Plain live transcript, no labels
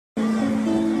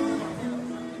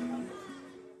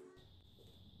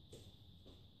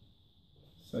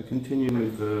So continuing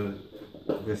with the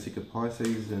Vesica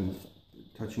Pisces and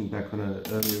touching back on an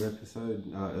earlier episode,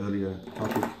 earlier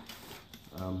topic.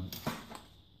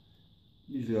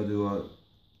 Usually I do a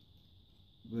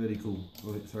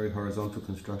horizontal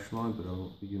construction line, but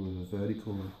I'll begin with a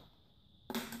vertical.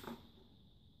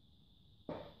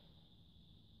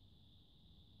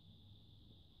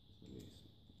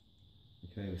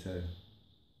 Okay, so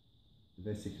the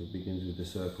Vesica begins with the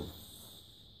circle.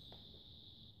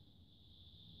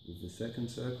 With the second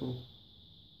circle,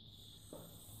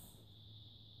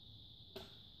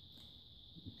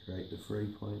 you create the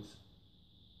 3 points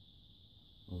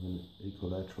of an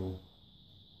equilateral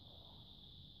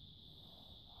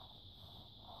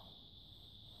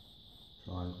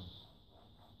triangle.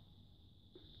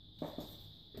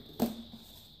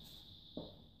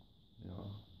 Now,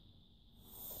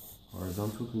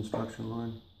 horizontal construction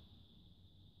line,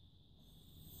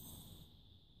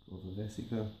 draw the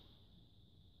Vesica.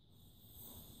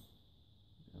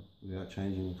 Without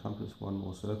changing the compass, one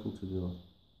more circle to do a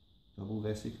double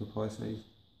Vesica Pisces.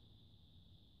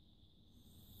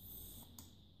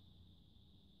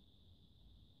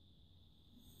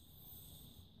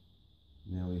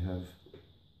 Now we have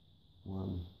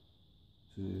 1,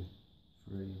 2,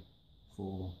 3,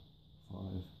 4, 5,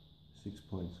 6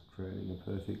 points, creating a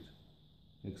perfect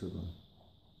hexagon.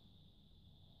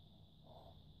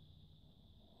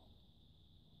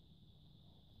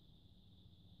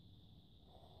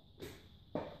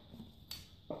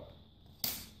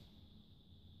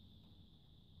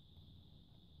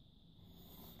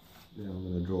 Now I'm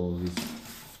going to draw this,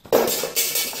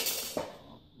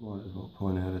 might as well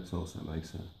point out it also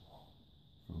makes a,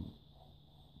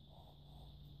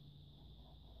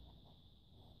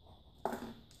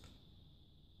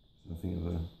 something of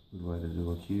a good way to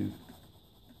do a cube.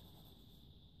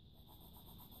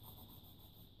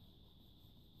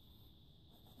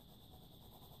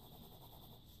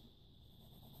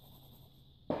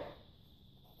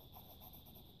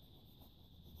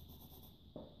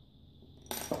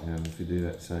 Now if you do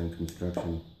that same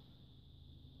construction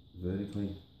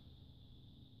vertically,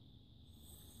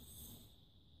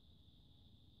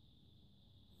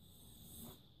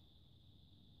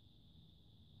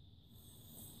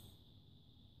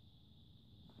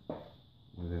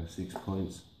 with our 6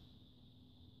 points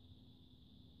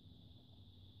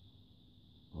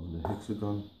of the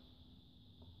hexagon,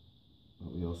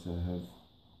 but we also have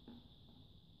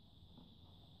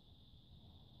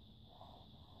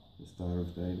the Star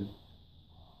of David.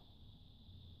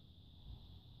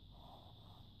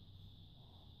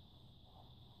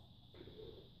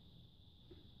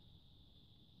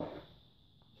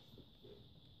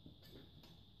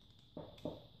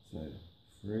 So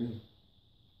 3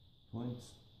 points,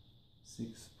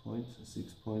 6 points, a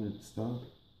 6-pointed star,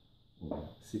 or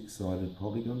 6-sided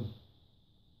polygon.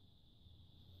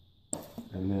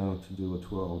 And now to do a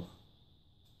 12,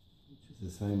 which is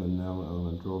the same, and now I'm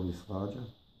going to draw this larger.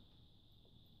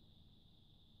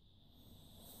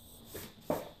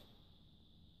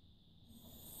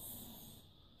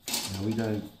 Now we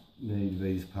don't need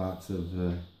these parts of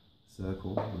the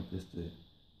circle, we'll just do,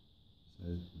 so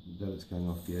that it's going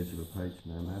off the edge of the page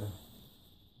no matter.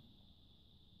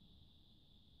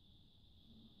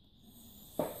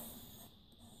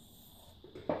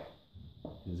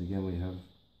 Because again we have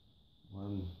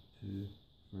 1, 2,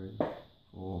 3,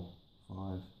 4,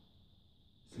 5,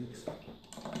 6.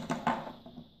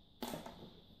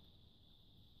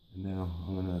 And now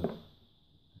I'm going to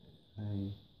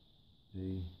A,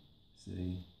 B, C,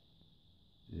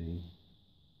 D,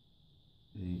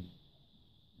 E,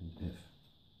 and F.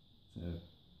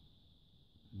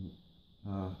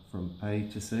 So from A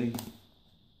to C,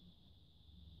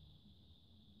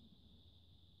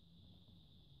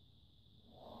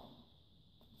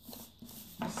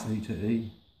 C to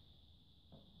E,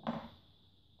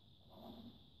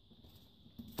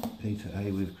 E to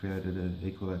A, we've created an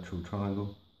equilateral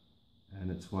triangle,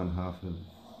 and it's 1/2 of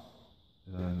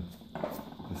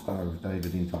the Star of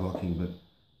David interlocking, but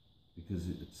because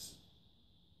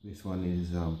this one is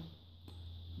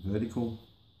vertical,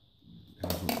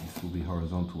 this will be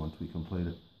horizontal once we complete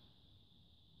it.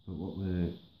 But what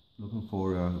we're looking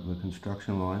for are the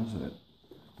construction lines that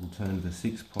will turn the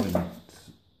 6-pointed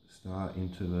star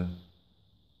into the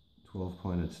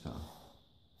 12-pointed star,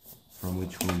 from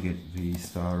which we'll get the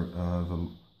star of a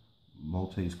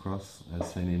Maltese Cross,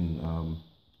 as seen in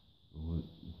the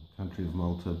country of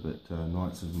Malta, but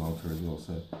Knights of Malta as well.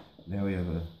 So now we have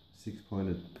a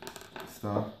 6-pointed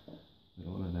star.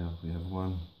 Now we have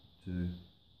 1, 2,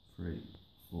 3,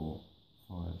 4,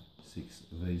 5, 6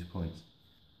 of these points.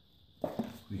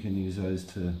 We can use those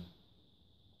to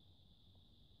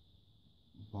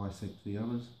bisect the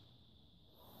others.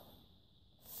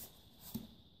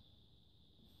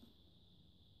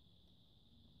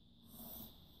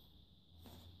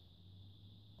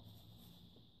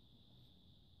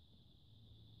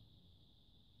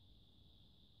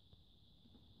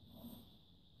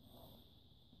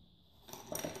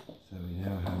 So we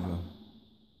now have a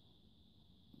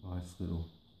nice little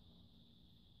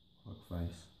clock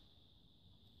face.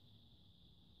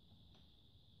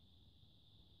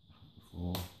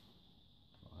 4, 5,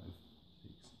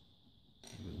 6,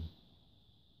 7.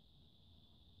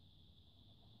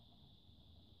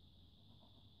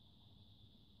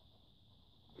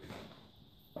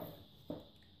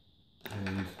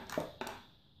 And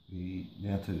we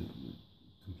now to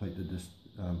complete the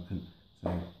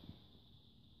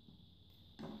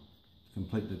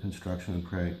complete the construction and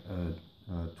create a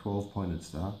 12-pointed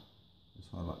star. Let's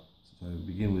highlight. So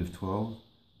begin with 12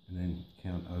 and then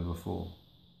count over 4.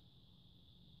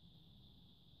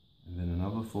 And then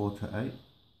another 4 to 8.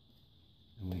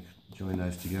 And we join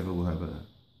those together, we'll have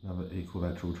another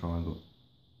equilateral triangle.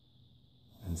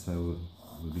 And so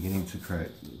we're beginning to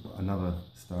create another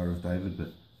Star of David,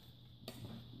 but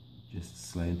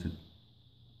just slanted.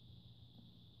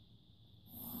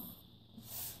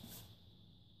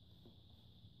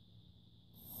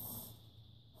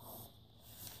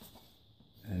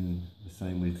 And the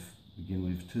same with, begin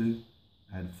with 2,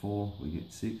 add 4, we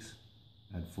get 6,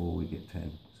 add 4, we get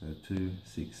 10. So 2,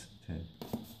 6, 10.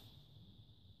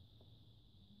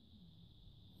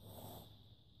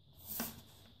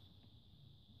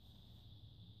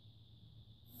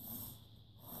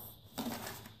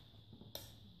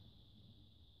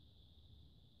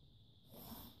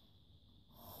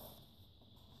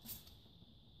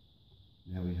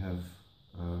 Now we have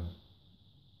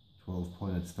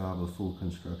 12-pointed star with full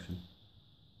construction.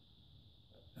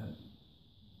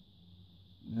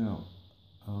 Now,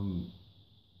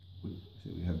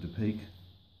 we have the peak,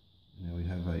 and now we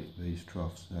have these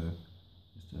troughs. So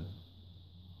just to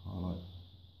highlight.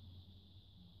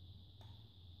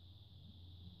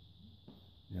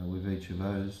 Now with each of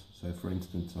those, so for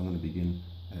instance, I'm going to begin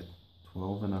at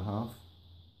 12.5,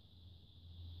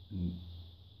 and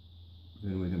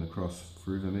then we're going to cross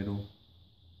through the middle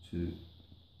to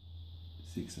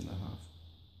 6.5.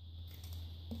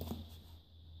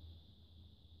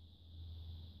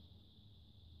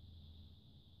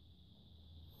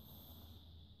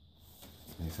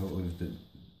 Okay, so we've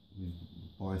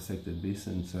bisected this,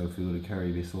 and so if we were to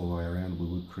carry this all the way around, we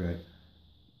would create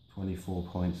 24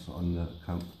 points on the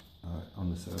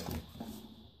circle.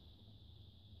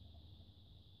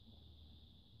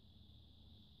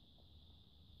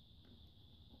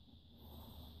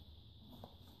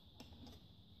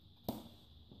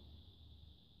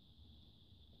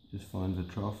 Just find the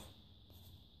trough,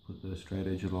 put the straight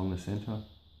edge along the center,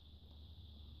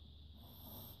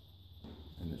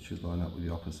 and it should line up with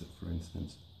the opposite. For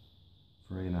instance,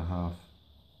 3.5,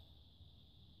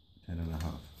 10.5.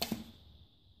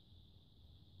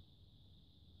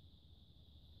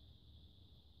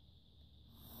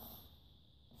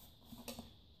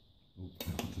 Oh,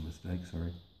 that was a mistake,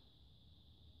 sorry.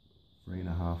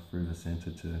 3.5 through the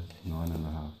center to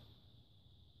 9.5.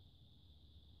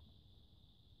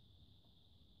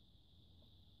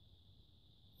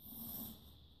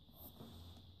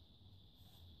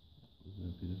 A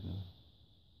bit of a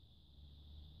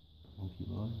wonky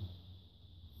line.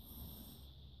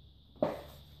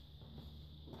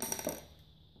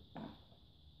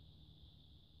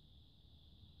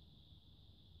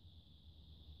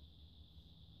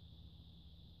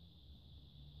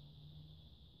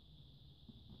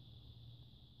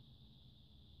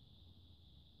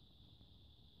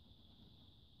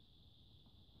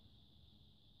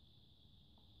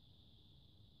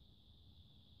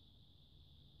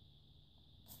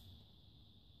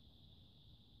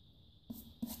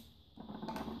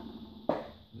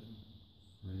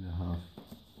 And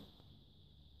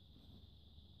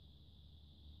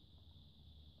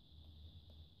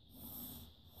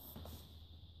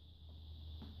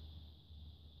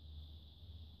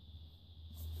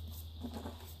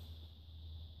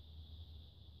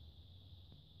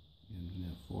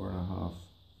now 4.5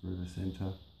 through the center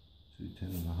to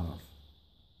 10.5.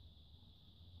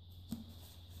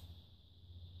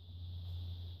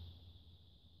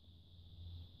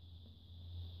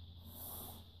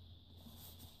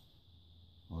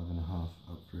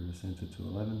 Up through the center to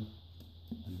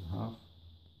 11.5.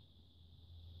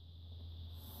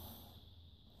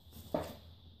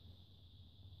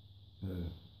 So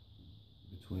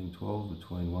between 12,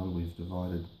 between 1, we've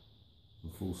divided the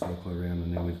full circle around,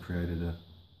 and now we've created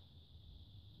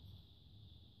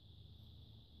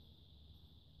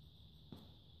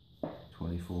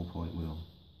 24-point wheel.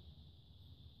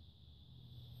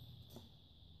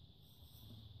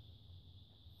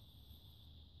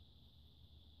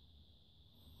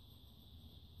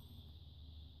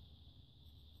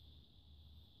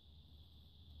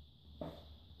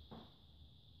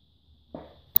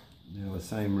 Now the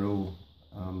same rule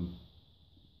to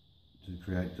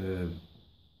create the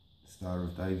Star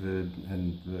of David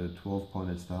and the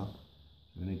 12-pointed star.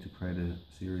 So we need to create a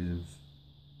series of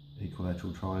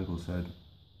equilateral triangles. So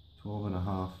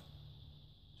 12.5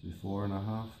 to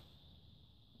 4.5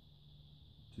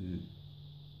 to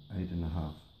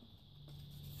 8.5.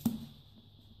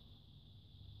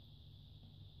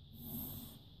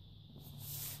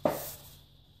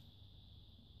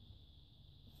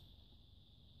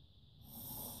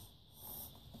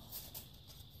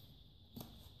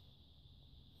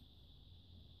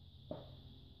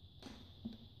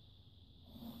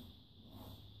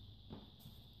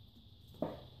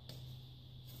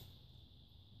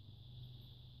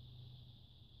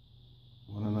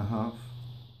 Half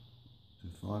to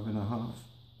 5.5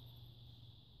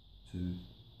 to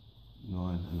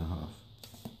 9.5.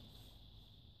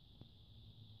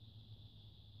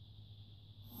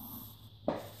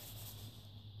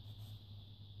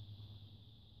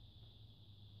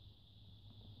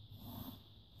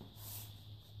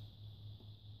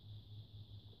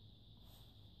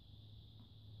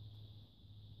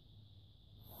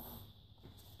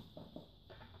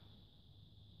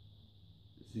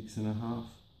 Six and a half,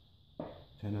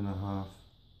 10.5,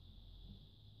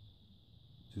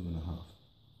 2.5.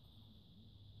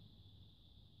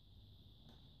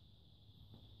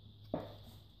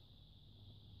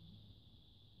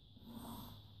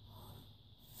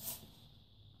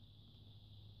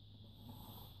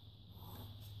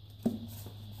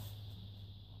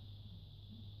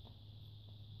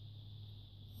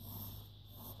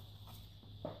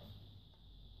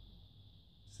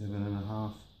 Seven and a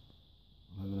half,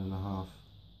 11.5.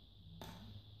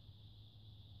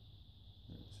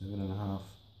 7.5,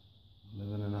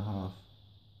 11.5,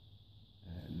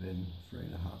 and then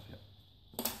 3.5. Yep.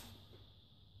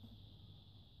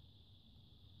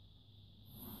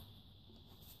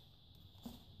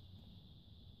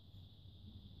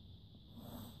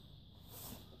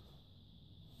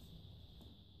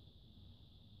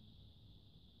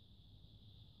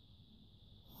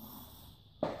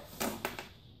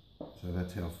 So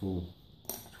that's our full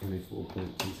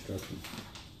 24-point construction.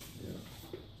 Yeah.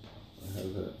 I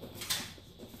have a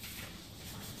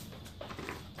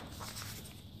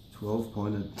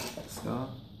 12-pointed star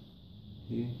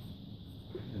here,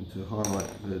 and to highlight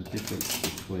the difference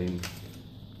between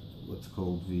what's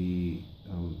called the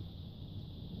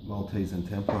Maltese and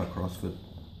Templar Cross, we'll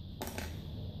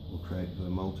create the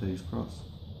Maltese Cross.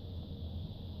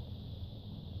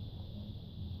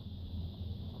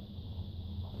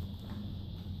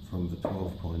 From the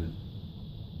 12-pointed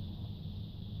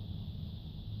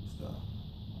star.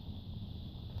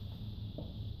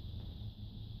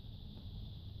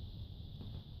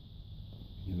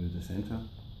 Give it the center.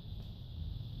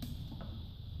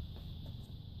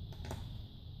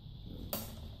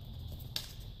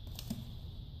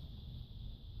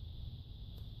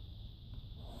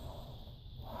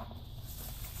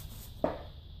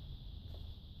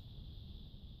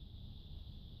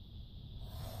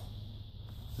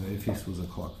 So if this was a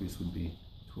clock, this would be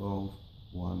 12,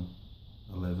 1,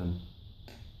 11,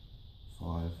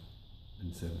 5,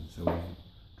 and 7. So we've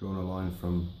drawn a line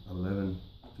from 11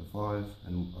 to 5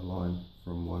 and a line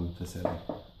from 1 to 7.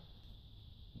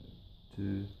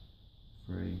 2,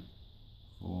 3,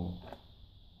 4,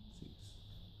 6,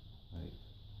 8,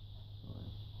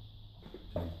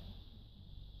 9, 10.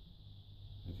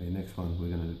 Okay, next one we're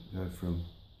going to go from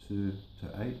 2 to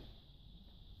 8.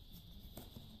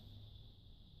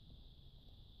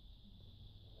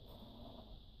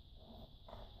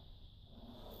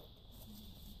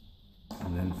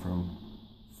 And then from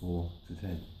 4 to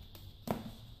 10.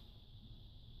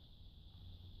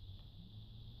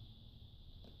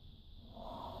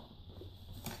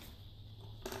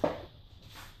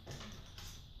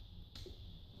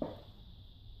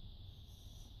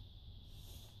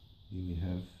 Here we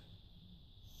have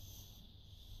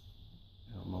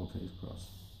our Maltese Cross,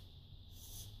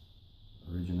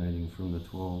 originating from the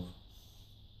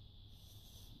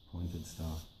 12-pointed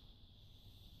star.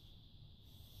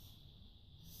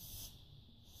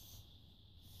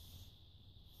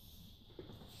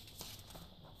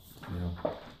 Now,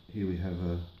 here we have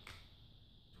a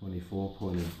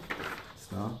 24-pointed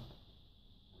star,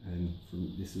 and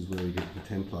from this is where we get the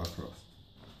Templar Cross.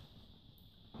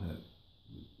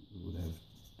 We would have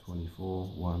 24,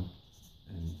 1,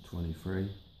 and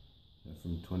 23. So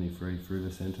from 23 through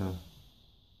the center,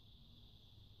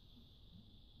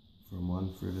 from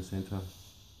 1 through the center,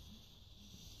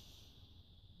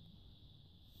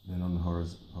 then on the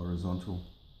horizontal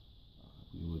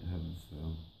we would have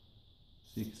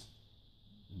 6,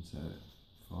 and so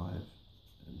 5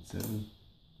 and 7,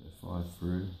 so 5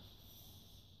 through,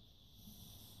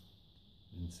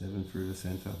 and 7 through the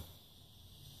center,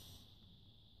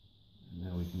 and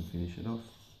now we can finish it off.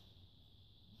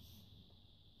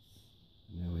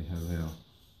 Now we have our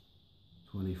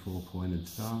 24 pointed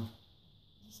star,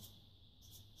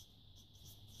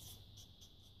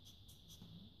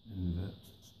 and the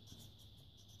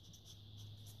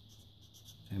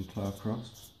Templar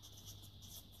Cross,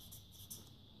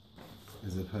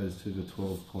 as opposed to the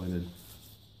 12 pointed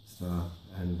star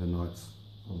and the Knights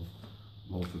of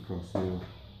Maltese Cross here.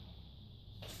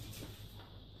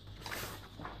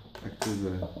 Back to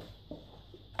the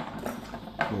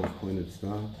 12 pointed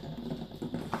star.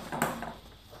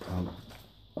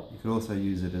 You could also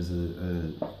use it as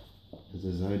a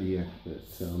zodiac, but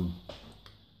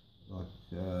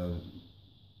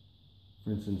for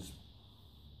instance,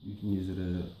 you can use it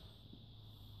as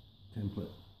a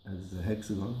template as a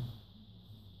hexagon,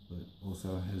 but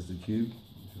also has the cube,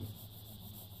 which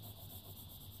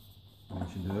I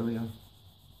mentioned earlier.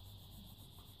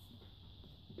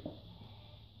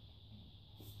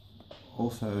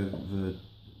 Also, the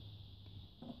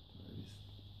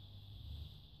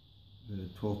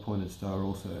 12 pointed star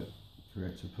also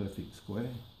creates a perfect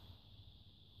square.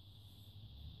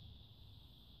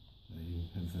 So you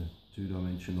have the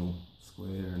 2-dimensional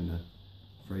square and the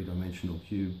 3-dimensional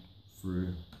cube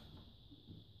through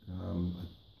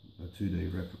a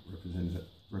 2D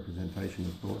representation,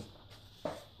 of course.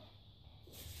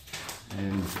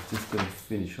 And just to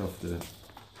finish off the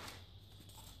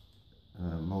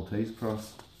Maltese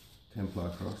Cross, Templar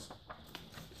Cross,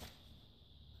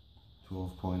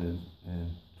 12 pointed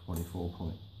and 24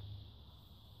 point.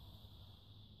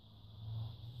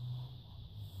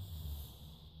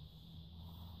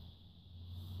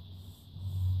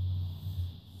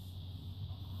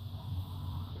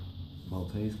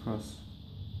 Maltese Cross,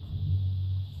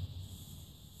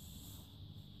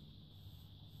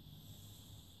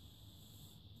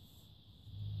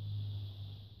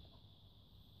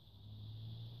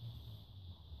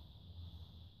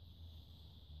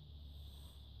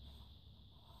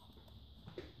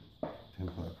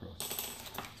 Templar Cross.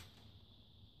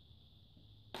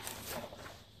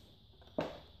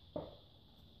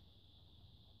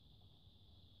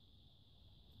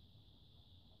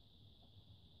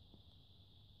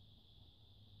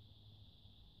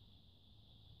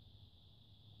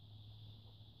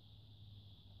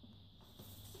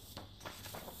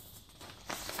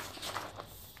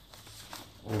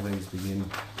 All these begin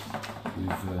with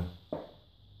a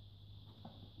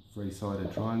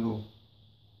 3-sided triangle,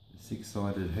 a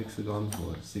 6-sided hexagon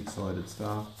or a 6-sided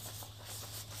star,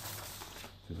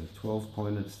 to the 12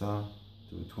 pointed star,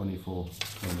 to a 24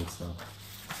 pointed star.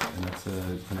 And that's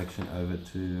a connection over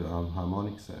to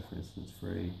harmonics, so for instance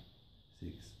 3,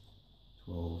 6,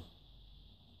 12,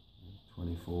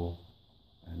 24,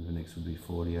 and the next would be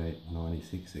 48,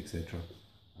 96, etc.,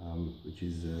 which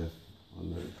is on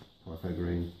the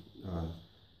Pythagorean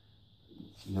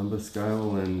number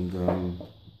scale, and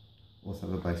also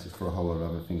the basis for a whole lot of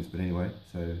other things. But anyway,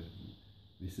 so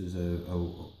this is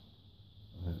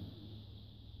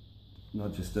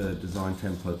not just a design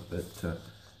template, but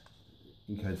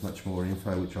encodes much more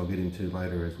info, which I'll get into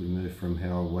later as we move from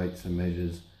how weights and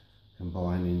measures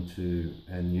combine into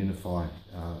and unify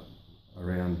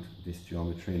around this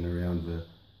geometry and around the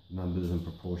numbers and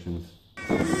proportions.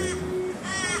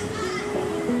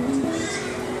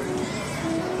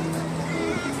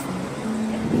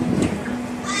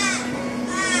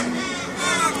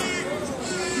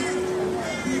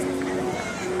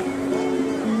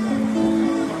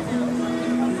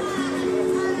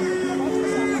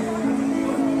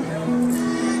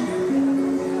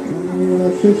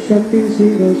 Shakti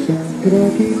Siva Shankra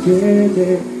ki jai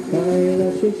jai, Kaila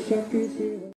Shakti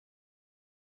Siva.